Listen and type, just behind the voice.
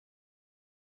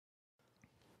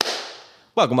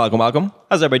Welcome.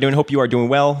 How's everybody doing? Hope you are doing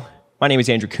well. My name is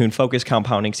Andrew Kuhn, Focus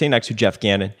Compounding. Sitting next to Jeff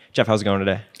Gannon. Jeff, how's it going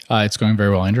today? It's going very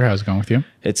well, Andrew. How's it going with you?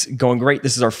 It's going great.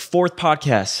 This is our fourth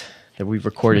podcast that we've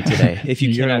recorded today. If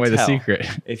you cannot away tell, the secret.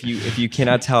 if you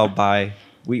cannot tell by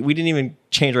we didn't even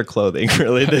change our clothing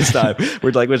really this time.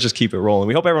 We're like, let's just keep it rolling.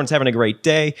 We hope everyone's having a great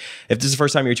day. If this is the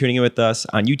first time you're tuning in with us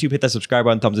on YouTube, hit that subscribe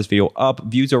button, thumbs this video up.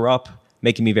 Views are up,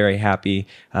 making me very happy.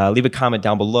 Leave a comment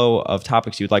down below of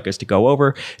topics you'd like us to go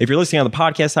over. If you're listening on the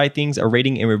podcast side of things, a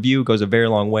rating and review goes a very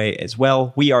long way as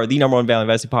well. We are the #1 value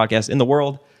investing podcast in the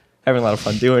world. Having a lot of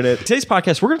fun doing it. Today's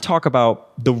podcast, we're going to talk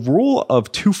about the rule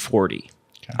of 240.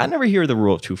 Okay. I never hear the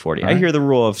rule of 240. Right. I hear the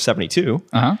rule of 72.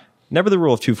 Never the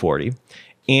rule of 240.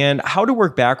 And how to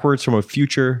work backwards from a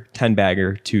future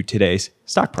 10-bagger to today's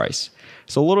stock price.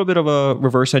 So a little bit of a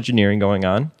reverse engineering going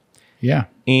on. Yeah.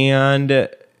 And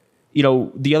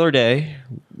the other day,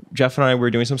 Jeff and I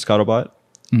were doing some scuttlebutt,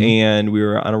 and we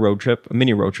were on a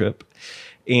mini road trip,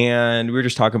 and we were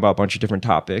just talking about a bunch of different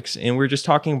topics, and we were just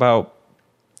talking about,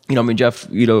 Jeff,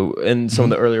 in some of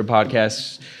the earlier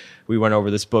podcasts, we went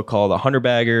over this book called 100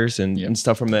 Baggers and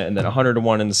stuff from it, and then 100 to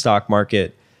 1 in the stock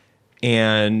market,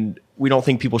 and we don't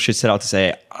think people should set out to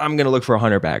say, I'm going to look for a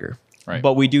 100 bagger, right?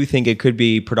 But we do think it could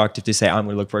be productive to say, I'm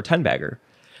going to look for a 10 bagger.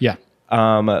 Yeah.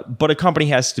 But a company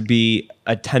has to be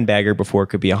a 10 bagger before it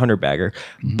could be a 100 bagger.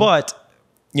 But,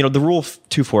 the rule of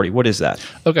 240, what is that?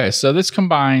 Okay. So this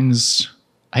combines,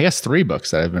 I guess, 3 books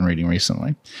that I've been reading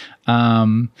recently.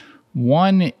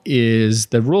 One is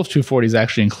the rule of 240 is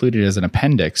actually included as an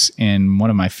appendix in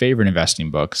one of my favorite investing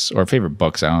books, or favorite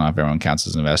books. I don't know if everyone counts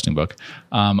as an investing book,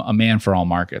 A Man for All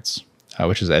Markets,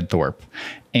 which is Ed Thorpe.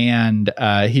 And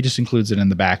he just includes it in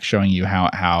the back, showing you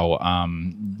how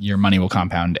your money will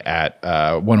compound at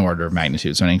 1 order of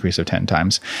magnitude, so an increase of 10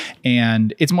 times.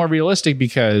 And it's more realistic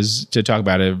because, to talk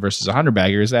about it versus 100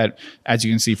 bagger, is that, as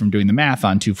you can see from doing the math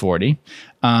on 240,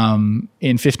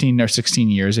 in 15 or 16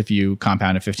 years, if you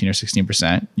compound at 15 or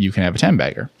 16%, you can have a 10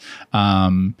 bagger.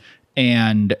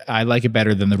 And I like it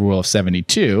better than the rule of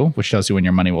 72, which tells you when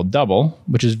your money will double,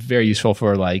 which is very useful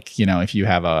for, if you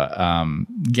have a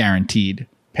guaranteed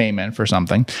payment for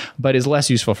something, but is less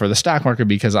useful for the stock market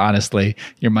because, honestly,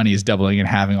 your money is doubling and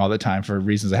halving all the time for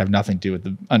reasons that have nothing to do with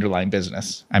the underlying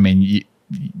business. I mean,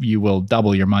 you will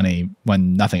double your money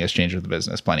when nothing has changed with the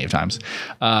business plenty of times.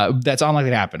 That's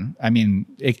unlikely to happen. I mean,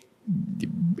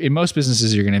 in most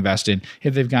businesses you're going to invest in,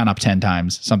 if they've gone up 10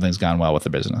 times, something's gone well with the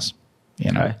business.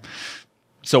 Okay.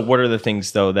 So what are the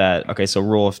things though so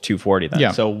rule of 240 then.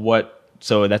 Yeah.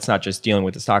 So that's not just dealing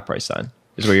with the stock price then,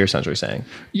 is what you're essentially saying.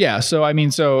 Yeah. So,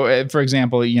 for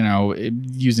example,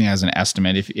 using as an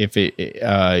estimate, if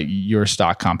your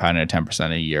stock compounded at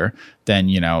 10% a year, then,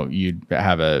 you'd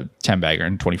have a 10 bagger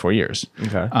in 24 years.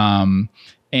 Okay.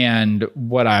 And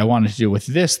what I wanted to do with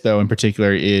this though, in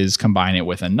particular, is combine it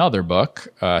with another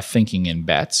book, Thinking in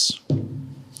Bets.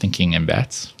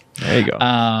 There you go.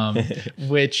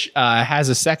 Which has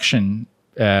a section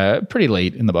pretty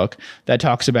late in the book that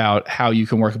talks about how you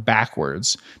can work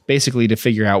backwards, basically to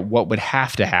figure out what would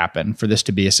have to happen for this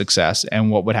to be a success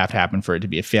and what would have to happen for it to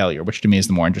be a failure, which to me is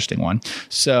the more interesting one.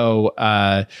 So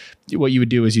what you would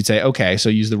do is you'd say, okay, so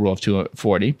use the rule of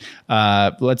 240.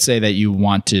 Let's say that you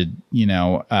want to,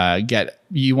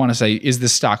 you want to say, is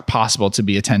this stock possible to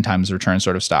be a 10 times return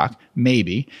sort of stock?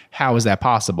 Maybe. How is that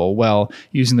possible? Well,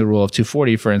 using the rule of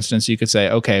 240, for instance, you could say,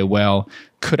 okay, well,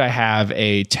 could I have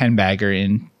a 10 bagger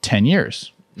in 10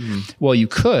 years? Well, you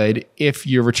could if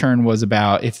your return was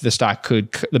if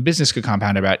the business could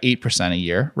compound about 8% a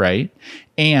year, right?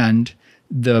 And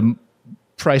the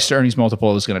price to earnings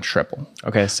multiple is going to triple.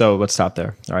 Okay, so let's stop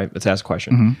there. All right, let's ask a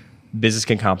question. Business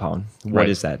can compound. What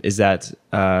is that? Is that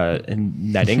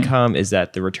net income? Is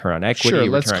that the return on equity? Sure.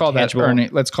 Let's call that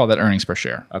earnings per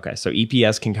share. Okay. So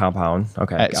EPS can compound.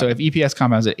 Okay. So if EPS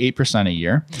compounds at 8% a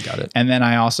year, got it. And then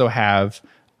I also have,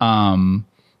 my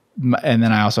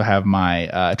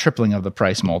tripling of the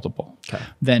price multiple. Okay.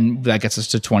 Then that gets us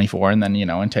to 24, and then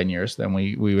in 10 years, then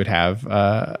we would have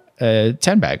a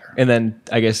 10 bagger. And then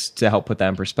I guess to help put that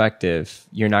in perspective,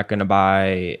 you're not going to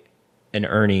buy an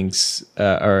earnings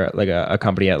or like a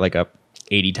company at like a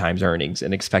 80 times earnings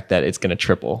and expect that it's going to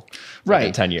triple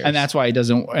in 10 years. And that's why it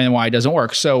doesn't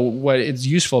work. So what is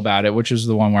useful about it, which is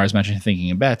the one where I was mentioning Thinking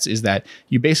in Bets, is that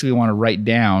you basically want to write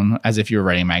down, as if you were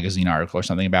writing a magazine article or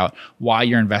something, about why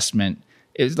your investment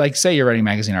is, like, say you're writing a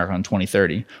magazine article in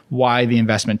 2030, why the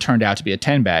investment turned out to be a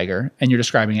 10 bagger, and you're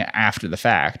describing it after the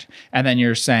fact. And then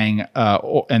you're saying,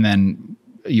 and then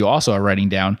you also are writing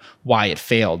down why it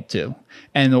failed to.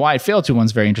 And the why it failed to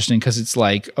one's very interesting because it's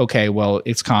like, okay, well,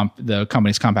 the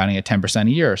company's compounding at 10% a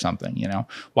year or something, you know.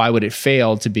 Why would it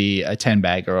fail to be a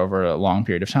 10-bagger over a long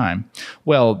period of time?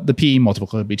 Well, the PE multiple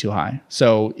could be too high.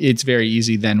 So it's very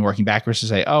easy then working backwards to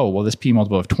say, oh, well, this PE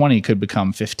multiple of 20 could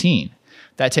become 15.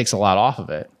 That takes a lot off of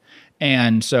it.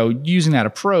 And so using that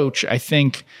approach, I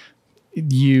think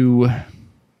you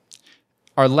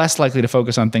are less likely to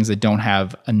focus on things that don't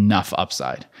have enough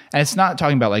upside. And it's not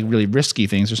talking about like really risky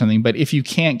things or something, but if you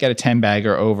can't get a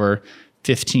 10-bagger over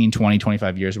 15, 20,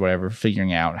 25 years or whatever,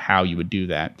 figuring out how you would do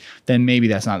that, then maybe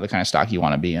that's not the kind of stock you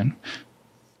want to be in.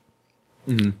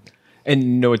 Mm-hmm.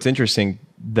 And no, it's interesting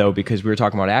though, because we were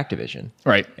talking about Activision.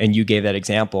 Right. And you gave that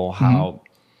example how,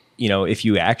 you know, if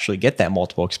you actually get that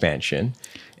multiple expansion,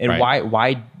 and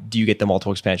why do you get the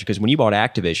multiple expansion? Because when you bought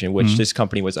Activision, which this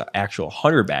company was an actual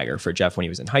 100-bagger for Jeff when he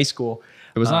was in high school.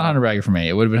 It was not 100-bagger for me.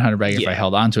 It would have been 100-bagger if I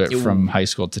held on to it from high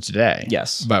school to today.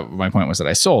 Yes. But my point was that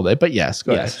I sold it. But yes,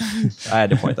 go ahead. I had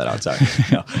to point that out. Sorry.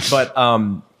 No.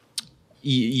 But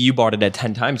you bought it at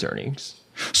 10 times earnings.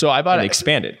 So I bought it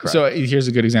expanded. Correct? So here's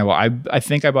a good example. I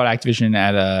think I bought Activision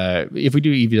at if we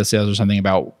do EV to sales or something,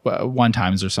 about 1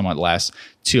 times or somewhat less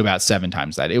to about 7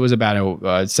 times that. It was about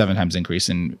a 7 times increase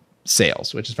in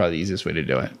sales, which is probably the easiest way to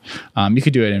do it. You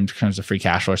could do it in terms of free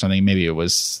cash flow or something. Maybe it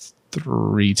was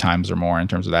 3 times or more in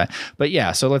terms of that. But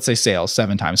yeah, so let's say sales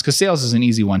 7 times, because sales is an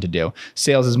easy one to do.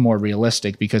 Sales is more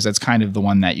realistic because that's kind of the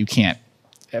one that you can't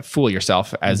fool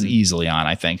yourself as easily on.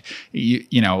 I think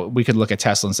you know, we could look at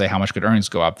Tesla and say, how much could earnings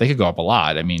go up? They could go up a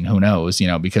lot. I mean, who knows, you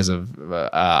know, because of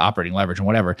operating leverage and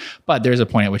whatever. But there's a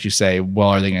point at which you say, well,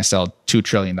 are they going to sell $2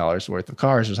 trillion worth of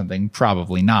cars or something?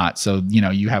 Probably not. So, you know,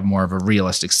 you have more of a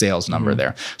realistic sales number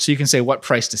there. So you can say, what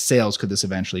price to sales could this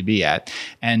eventually be at?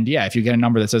 And yeah, if you get a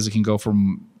number that says it can go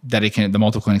from that, the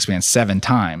multiple can expand 7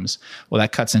 times, well,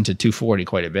 that cuts into 240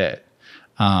 quite a bit.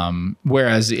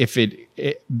 Whereas if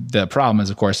the problem is,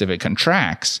 of course, if it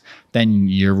contracts, then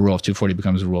your rule of 240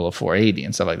 becomes a rule of 480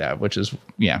 and stuff like that, which is,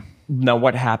 yeah. Now,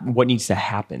 what needs to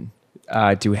happen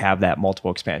to have that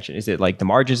multiple expansion? Is it like the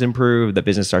margins improve, the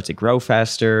business starts to grow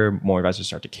faster, more investors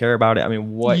start to care about it? I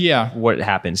mean, what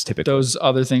happens typically? Those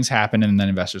other things happen, and then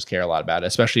investors care a lot about it,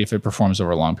 especially if it performs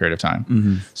over a long period of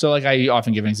time. So like I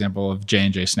often give an example of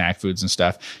J&J Snack Foods and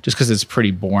stuff, just because it's a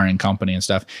pretty boring company and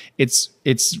stuff. Its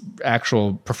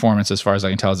actual performance, as far as I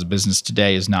can tell, as a business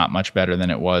today is not much better than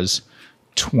it was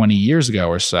 20 years ago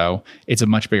or so. It's a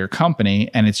much bigger company,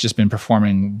 and it's just been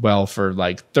performing well for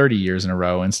like 30 years in a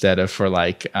row instead of for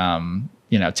like 10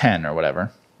 or whatever.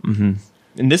 And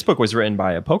this book was written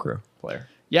by a poker player.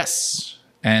 Yes.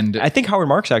 And I think Howard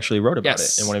Marks actually wrote about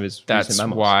it in one of his recent memos.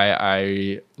 That's why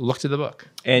I looked at the book.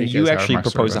 And you actually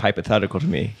proposed a hypothetical to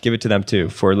me. Give it to them too,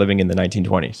 for living in the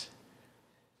 1920s.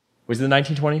 Was it the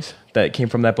 1920s that came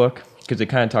from that book? Because it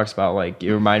kind of talks about, like,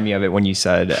 it reminded me of it when you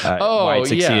said why it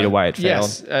succeeded or why it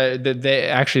failed.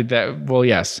 Yes,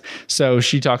 yes. So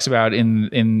she talks about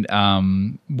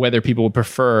in whether people would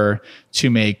prefer to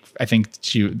make, I think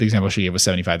the example she gave was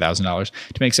 $75,000,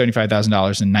 to make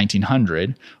 $75,000 in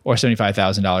 1900 or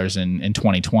 $75,000 in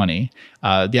 2020.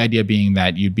 The idea being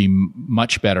that you'd be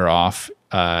much better off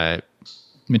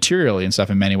materially and stuff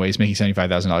in many ways making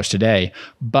 $75,000 today,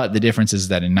 but the difference is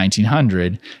that in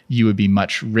 1900 you would be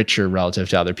much richer relative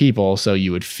to other people, so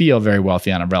you would feel very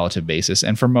wealthy on a relative basis.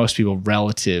 And for most people,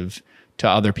 relative to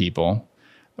other people,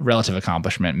 relative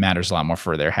accomplishment matters a lot more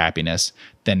for their happiness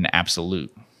than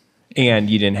absolute. And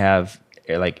you didn't have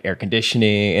like air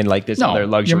conditioning and like this other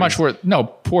luxuries. You're much worth. No,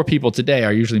 poor people today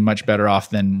are usually much better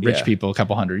off than rich people a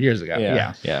couple hundred years ago.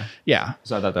 Yeah.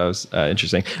 So I thought that was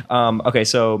interesting. Okay,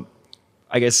 so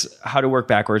I guess how to work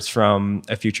backwards from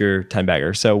a future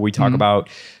 10-bagger. So we talk about,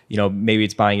 you know, maybe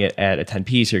it's buying it at a 10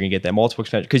 piece. You're going to get that multiple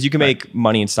expansion because you can make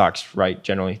money in stocks, right?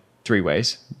 Generally 3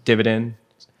 ways: dividend,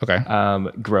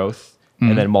 growth,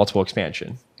 and then multiple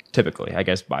expansion. Typically, I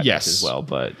guess buybacks as well.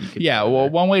 But you could well,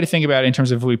 one way to think about it in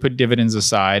terms of if we put dividends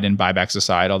aside and buybacks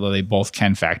aside, although they both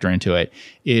can factor into it,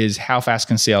 is how fast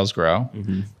can sales grow?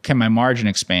 Can my margin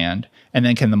expand? And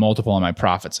then can the multiple on my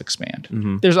profits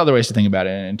expand? There's other ways to think about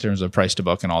it in terms of price to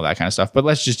book and all that kind of stuff. But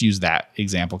let's just use that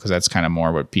example because that's kind of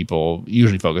more what people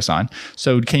usually focus on.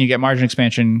 So can you get margin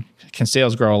expansion? Can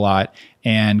sales grow a lot?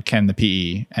 And can the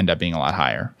PE end up being a lot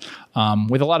higher?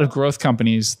 With a lot of growth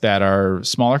companies that are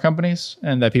smaller companies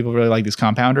and that people really like, these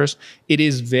compounders, it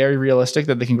is very realistic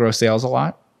that they can grow sales a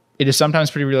lot. It is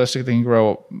sometimes pretty realistic they can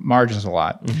grow margins a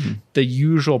lot. The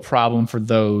usual problem for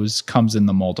those comes in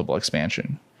the multiple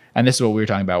expansion. And this is what we were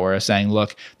talking about, where I was saying,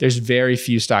 look, there's very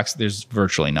few stocks, there's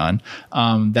virtually none,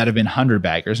 that have been 100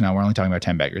 baggers. Now we're only talking about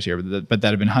 10 baggers here, but that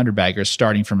have been 100 baggers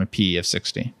starting from a P of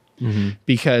 60.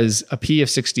 Because a P of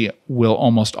 60 will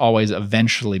almost always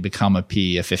eventually become a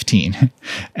P of 15.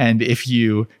 And if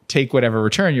you take whatever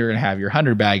return you're going to have, your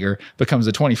 100 bagger becomes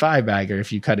a 25 bagger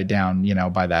if you cut it down,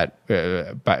 by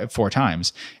that by 4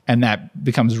 times. And that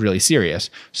becomes really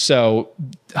serious. So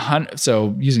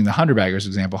using the 100 baggers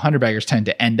example, 100 baggers tend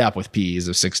to end up with Ps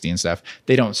of 60 and stuff.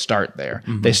 They don't start there.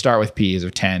 They start with Ps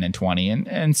of 10 and 20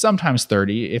 and sometimes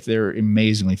 30 if they're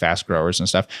amazingly fast growers and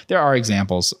stuff. There are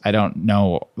examples. I don't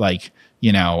know,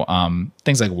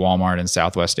 things like Walmart and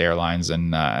Southwest Airlines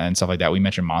and stuff like that. We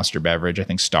mentioned Monster Beverage. I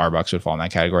think Starbucks would fall in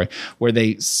that category, where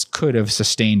they could have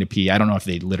sustained a P. I don't know if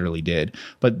they literally did,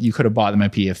 but you could have bought them a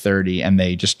P of 30 and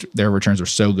their returns were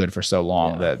so good for so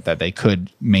long that they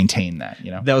could maintain that.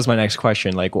 That was my next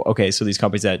question. So these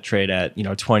companies that trade at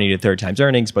 20 to 30 times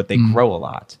earnings, but they grow a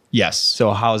lot. Yes.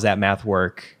 So how does that math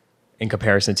work in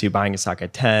comparison to buying a stock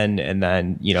at 10 and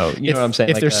then, you know what I'm saying?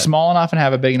 If they're small enough and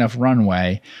have a big enough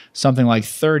runway, something like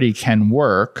 30 can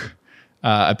work,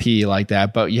 a PE like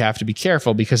that, but you have to be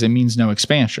careful because it means no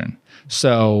expansion.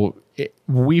 So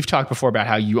we've talked before about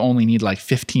how you only need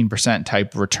 15%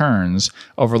 type returns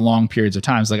over long periods of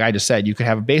times. Like I just said, you could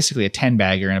have basically a 10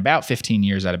 bagger in about 15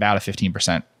 years at about a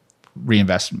 15%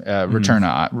 return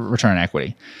on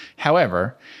equity.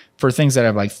 However, for things that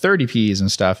have 30 Ps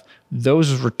and stuff,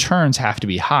 those returns have to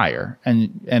be higher.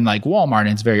 And like Walmart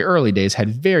in its very early days had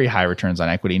very high returns on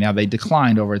equity. Now they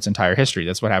declined over its entire history.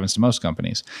 That's what happens to most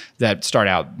companies that start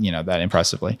out, that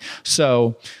impressively.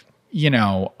 So,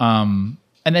 and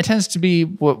that tends to be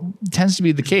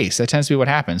the case. That tends to be what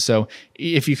happens. So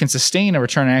if you can sustain a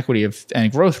return on equity and a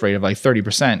growth rate of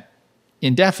 30%,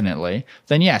 indefinitely,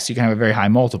 then yes, you can have a very high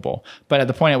multiple. But at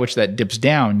the point at which that dips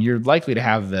down, you're likely to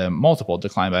have the multiple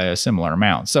decline by a similar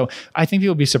amount. So I think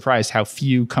people will be surprised how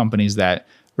few companies that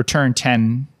return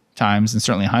 10 times and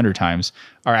certainly 100 times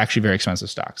are actually very expensive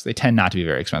stocks. They tend not to be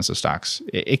very expensive stocks.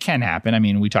 It can happen. I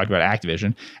mean, we talked about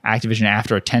Activision. Activision,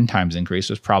 after a 10 times increase,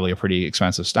 was probably a pretty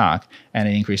expensive stock, and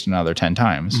it increased another 10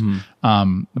 times,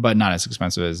 but not as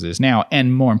expensive as it is now.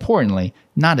 And more importantly,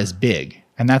 not as big.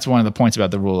 And that's one of the points about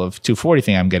the rule of 240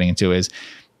 thing I'm getting into is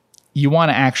you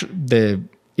want to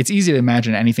it's easy to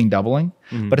imagine anything doubling,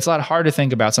 but it's a lot harder to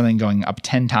think about something going up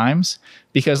 10 times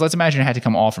because let's imagine it had to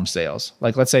come all from sales.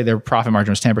 Like let's say their profit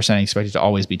margin was 10% and you expect it to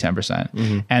always be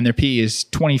 10%. And their P is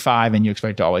 25 and you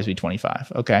expect it to always be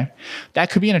 25. Okay. That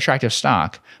could be an attractive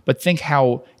stock, but think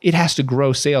how it has to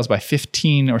grow sales by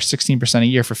 15 or 16% a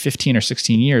year for 15 or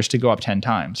 16 years to go up 10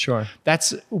 times. Sure.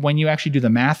 That's when you actually do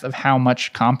the math of how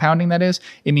much compounding that is.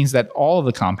 It means that all of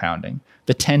the compounding,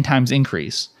 the 10 times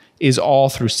increase, is all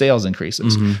through sales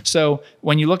increases. So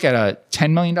when you look at a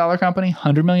 $10 million company,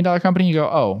 $100 million company, you go,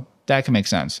 oh, that can make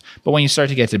sense. But when you start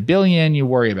to get to billion, you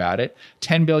worry about it.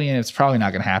 10 billion, it's probably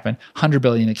not going to happen. 100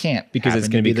 billion, it can't because it's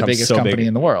going to be the biggest company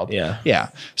in the world. Yeah.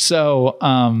 So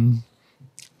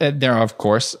there are, of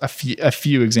course, a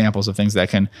few examples of things that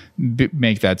can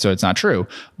make that so it's not true.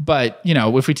 But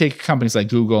if we take companies like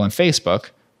Google and Facebook,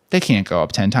 they can't go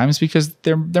up 10 times because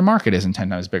their market isn't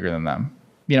 10 times bigger than them.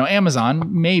 Amazon,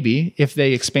 maybe if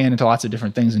they expand into lots of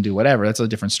different things and do whatever, that's a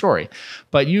different story.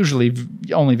 But usually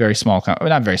only very small,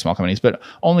 not very small companies, but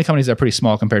only companies that are pretty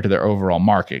small compared to their overall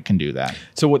market can do that.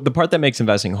 So the part that makes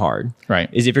investing hard, right,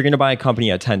 is if you're going to buy a company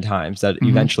at 10 times that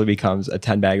eventually becomes a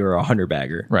 10 bagger or a 100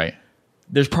 bagger, right,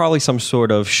 there's probably some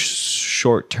sort of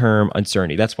short-term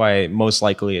uncertainty. That's why most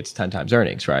likely it's 10 times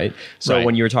earnings, right? So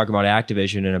when you were talking about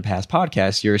Activision in a past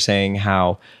podcast, you're saying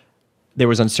how there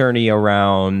was uncertainty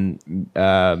around,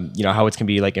 how it's going to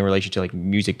be in relation to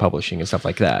music publishing and stuff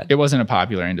like that. It wasn't a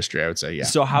popular industry, I would say. Yeah.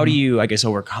 So how do you,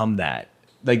 overcome that?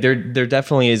 There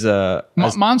definitely is a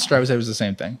Monster. I would say was the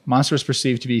same thing. Monster was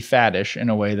perceived to be faddish in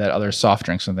a way that other soft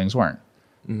drinks and things weren't.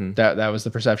 That was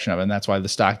the perception of it, and that's why the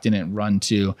stock didn't run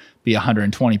to be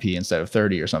 120p instead of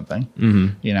 30 or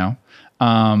something.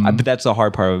 But that's the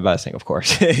hard part of investing, of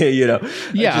course. Yeah.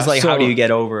 Just how do you get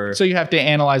over? So you have to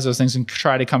analyze those things and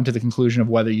try to come to the conclusion of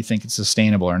whether you think it's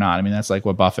sustainable or not. I mean, that's like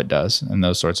what Buffett does and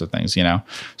those sorts of things,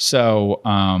 So,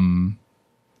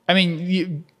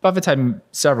 Buffett's had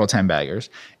several 10 baggers.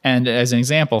 And as an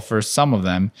example for some of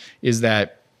them is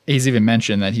that he's even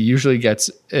mentioned that he usually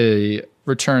gets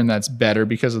return that's better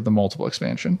because of the multiple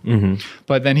expansion.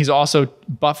 But then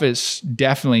Buffett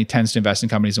definitely tends to invest in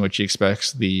companies in which he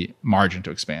expects the margin to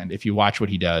expand. If you watch what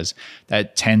he does,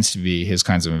 that tends to be his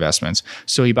kinds of investments.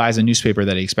 So he buys a newspaper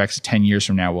that he expects 10 years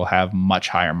from now will have much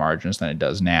higher margins than it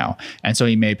does now. And so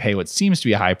he may pay what seems to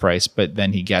be a high price, but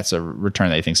then he gets a return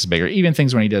that he thinks is bigger. Even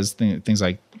things when he does things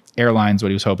like airlines, what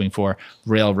he was hoping for,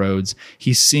 railroads,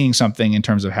 he's seeing something in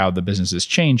terms of how the business is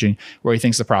changing where he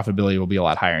thinks the profitability will be a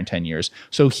lot higher in 10 years.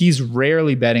 So he's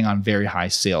rarely betting on very high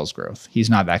sales growth. He's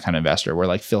not that kind of investor where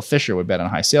like Phil Fisher would bet on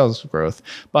high sales growth.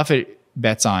 Buffett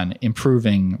bets on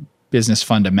improving business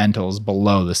fundamentals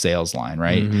below the sales line,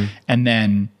 right? And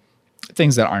then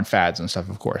things that aren't fads and stuff,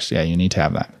 of course. Yeah, you need to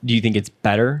have that. Do you think it's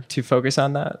better to focus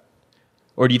on that?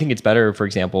 Or do you think it's better, for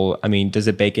example, I mean, does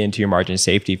it bake into your margin of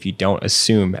safety if you don't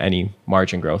assume any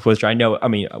margin growth? Which I know, I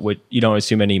mean, you don't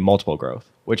assume any multiple growth,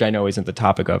 which I know isn't the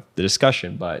topic of the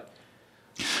discussion, but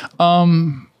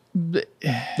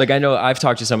like I know I've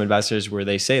talked to some investors where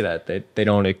they say that they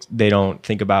don't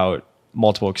think about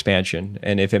multiple expansion,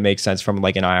 and if it makes sense from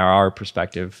like an IRR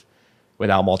perspective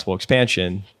without multiple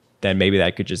expansion, then maybe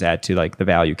that could just add to like the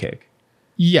value cake.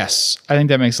 Yes, I think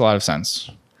that makes a lot of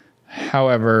sense.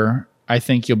 However, I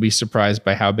think you'll be surprised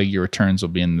by how big your returns will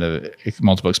be in the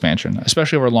multiple expansion,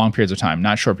 especially over long periods of time,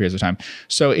 not short periods of time.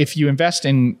 So if you invest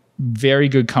in very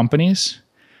good companies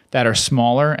that are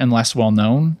smaller and less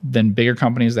well-known than bigger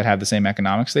companies that have the same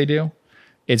economics they do,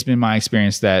 it's been my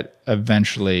experience that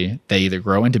eventually they either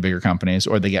grow into bigger companies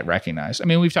or they get recognized. I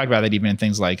mean, we've talked about that even in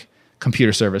things like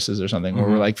computer services or something where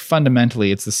we're like,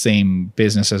 fundamentally, it's the same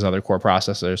business as other core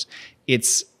processors.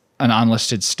 It's an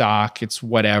unlisted stock, it's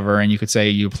whatever. And you could say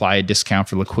you apply a discount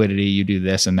for liquidity, you do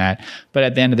this and that. But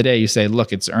at the end of the day, you say,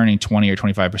 look, it's earning 20 or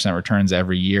 25% returns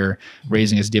every year,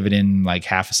 raising its dividend like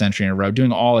half a century in a row,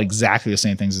 doing all exactly the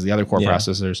same things as the other core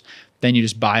processors. Then you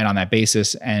just buy it on that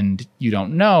basis and you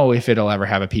don't know if it'll ever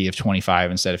have a P of 25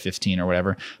 instead of 15 or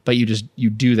whatever, but you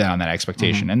do that on that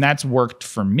expectation. And that's worked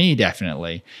for me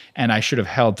definitely. And I should have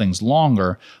held things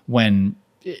longer when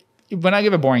I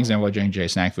give a boring example of J&J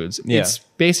Snack Foods, it's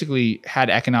basically had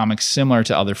economics similar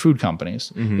to other food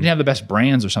companies. It didn't have the best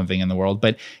brands or something in the world,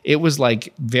 but it was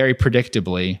like very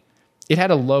predictably, it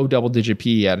had a low double-digit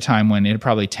PE at a time when it had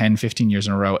probably 10, 15 years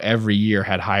in a row, every year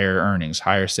had higher earnings,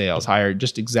 higher sales, higher,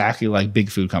 just exactly like big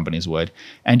food companies would,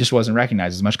 and just wasn't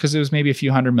recognized as much because it was maybe a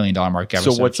few $100 million market cap.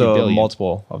 So what's a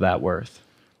multiple of that worth?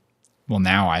 Well,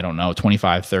 now I don't know,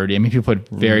 25, 30. I mean, people put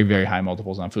very, very high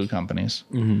multiples on food companies,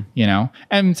 you know?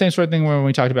 And same sort of thing when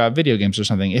we talked about video games or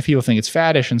something. If people think it's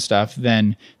faddish and stuff,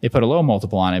 then they put a low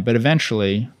multiple on it. But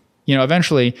eventually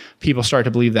people start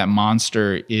to believe that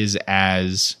Monster is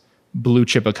as blue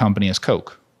chip a company as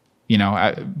Coke. You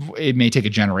know, it may take a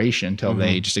generation until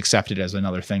they just accept it as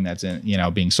another thing that's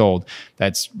being sold.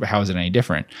 How is it any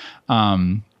different?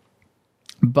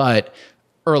 But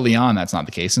early on, that's not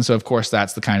the case. And so, of course,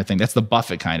 that's the kind of thing, that's the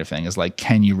Buffett kind of thing, is like,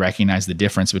 can you recognize the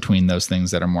difference between those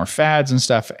things that are more fads and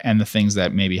stuff and the things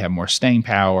that maybe have more staying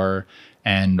power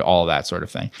and all of that sort of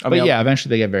thing. But eventually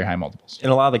they get very high multiples.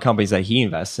 And a lot of the companies that he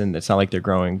invests in, it's not like they're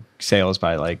growing sales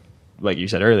by like you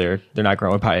said earlier, they're not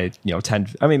growing by, 10,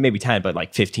 I mean, maybe 10, but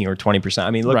like 15 or 20%.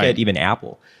 I mean, look at even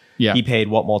Apple. Yeah. He paid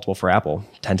what multiple for Apple?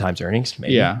 10 times earnings,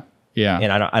 maybe. Yeah. Yeah.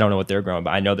 And I don't know what they're growing,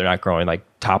 but I know they're not growing like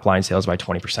top line sales by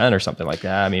 20% or something like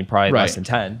that. I mean, probably less than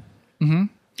 10.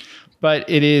 But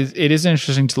it is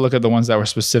interesting to look at the ones that were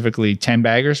specifically 10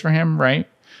 baggers for him, right?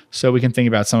 So we can think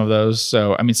about some of those.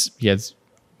 So, I mean, he has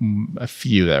a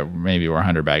few that maybe were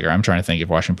 100 bagger. I'm trying to think if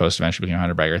Washington Post eventually became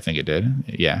 100 bagger. I think it did.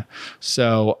 Yeah.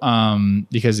 So,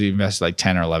 because he invested like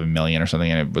 10 or 11 million or something,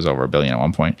 and it was over $1 billion at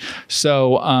one point.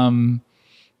 So,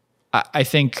 I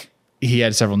think he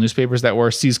had several newspapers that were.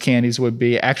 See's Candies would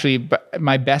be actually, but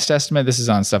my best estimate, this is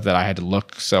on stuff that I had to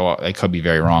look, so I could be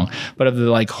very wrong. But of the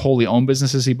like wholly owned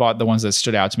businesses he bought, the ones that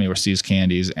stood out to me were See's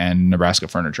Candies and Nebraska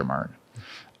Furniture Mart.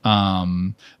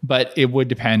 But it would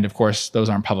depend, of course, those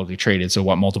aren't publicly traded. So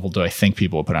what multiple do I think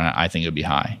people would put on it? I think it would be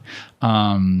high.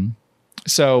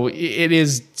 So it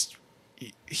is,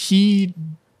 he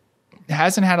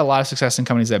hasn't had a lot of success in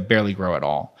companies that barely grow at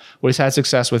all. What he's had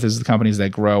success with is the companies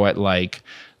that grow at like,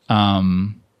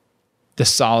 the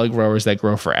solid growers that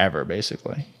grow forever,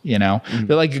 basically, But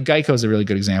like Geico is a really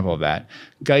good example of that.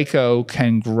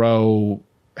 Geico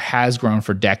has grown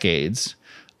for decades.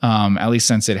 At least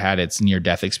since it had its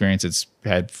near-death experience. It's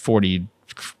had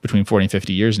between 40 and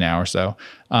 50 years now or so,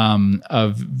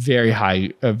 of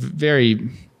very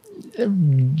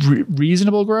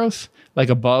reasonable growth, like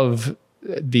above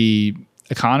the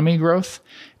economy growth.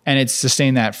 And it's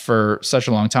sustained that for such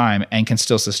a long time and can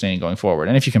still sustain going forward.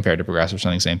 And if you compare it to Progressive or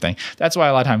something, same thing. That's why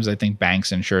a lot of times I think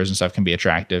banks and insurers and stuff can be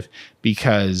attractive,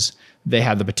 because they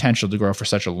have the potential to grow for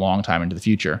such a long time into the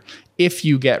future. If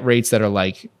you get rates that are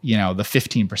like, the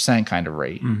 15% kind of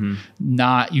rate,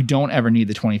 you don't ever need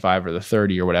the 25 or the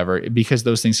 30 or whatever, because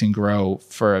those things can grow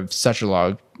for such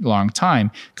a long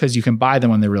time, because you can buy them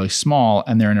when they're really small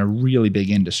and they're in a really big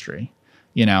industry.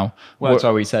 Well, that's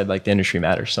why we said like the industry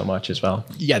matters so much as well.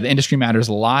 Yeah, the industry matters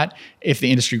a lot if the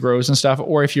industry grows and stuff,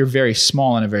 or if you're very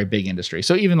small in a very big industry.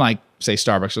 So even like, say,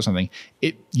 Starbucks or something,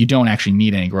 you don't actually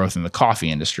need any growth in the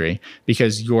coffee industry,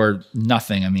 because your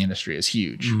nothing in the industry is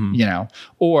huge,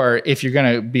 Or if you're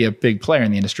going to be a big player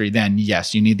in the industry, then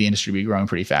yes, you need the industry to be growing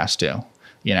pretty fast too,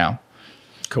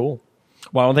 Cool.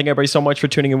 Well, I want to thank everybody so much for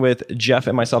tuning in with Jeff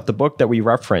and myself. The book that we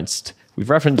referenced. We've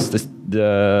referenced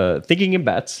the Thinking in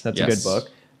Bets. That's a good book.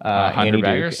 100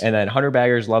 Baggers. And then 100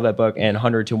 Baggers, love that book, and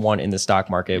 100 to 1 in the stock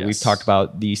market. Yes. We've talked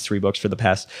about these 3 books for the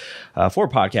past 4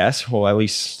 podcasts. Well, at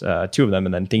least 2 of them,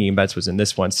 and then Thinking in Bets was in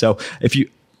this one. So if you're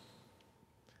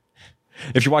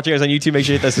watching us on YouTube, make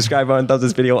sure you hit that subscribe button, thumbs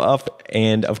this video up.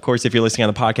 And of course, if you're listening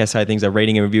on the podcast side of things, a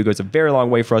rating and review goes a very long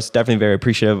way for us. Definitely very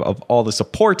appreciative of all the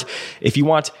support. If you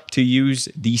want to use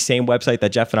the same website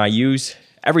that Jeff and I use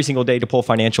every single day to pull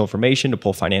financial information, to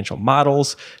pull financial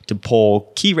models, to pull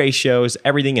key ratios,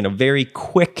 everything in a very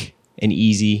quick and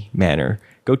easy manner,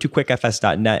 go to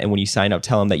quickfs.net. And when you sign up,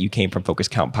 tell them that you came from Focus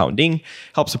Compounding.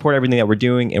 Help support everything that we're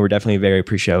doing. And we're definitely very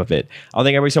appreciative of it. I'll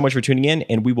thank everybody so much for tuning in,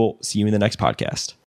 and we will see you in the next podcast.